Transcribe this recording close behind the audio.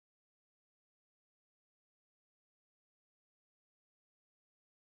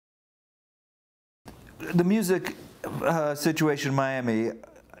The music situation in Miami,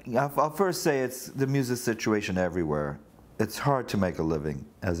 I'll first say it's the music situation everywhere. It's hard to make a living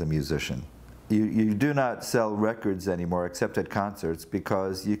as a musician. You do not sell records anymore except at concerts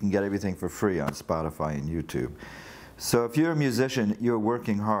because you can get everything for free on Spotify and YouTube. So if you're a musician, you're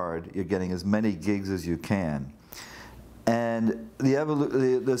working hard, you're getting as many gigs as you can. And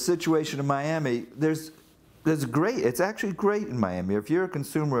the situation in Miami, there's great. It's actually great in Miami. If you're a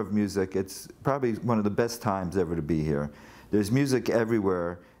consumer of music, it's probably one of the best times ever to be here. There's music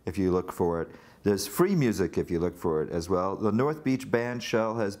everywhere if you look for it. There's free music if you look for it as well. The North Beach Band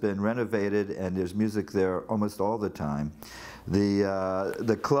Shell has been renovated and there's music there almost all the time.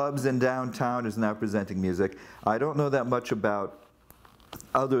 The clubs in downtown is now presenting music. I don't know that much about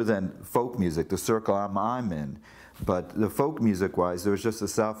other than folk music, the circle I'm in. But the folk music-wise, there was just the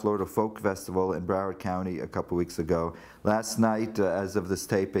South Florida Folk Festival in Broward County a couple weeks ago. Last night, as of this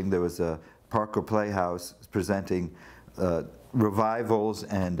taping, there was a Parker Playhouse presenting revivals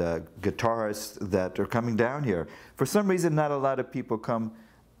and guitarists that are coming down here. For some reason, not a lot of people come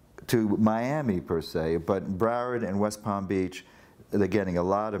to Miami, per se, but Broward and West Palm Beach, they're getting a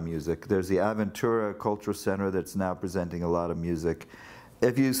lot of music. There's the Aventura Cultural Center that's now presenting a lot of music.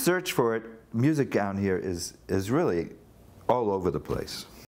 If you search for it, music down here is really all over the place.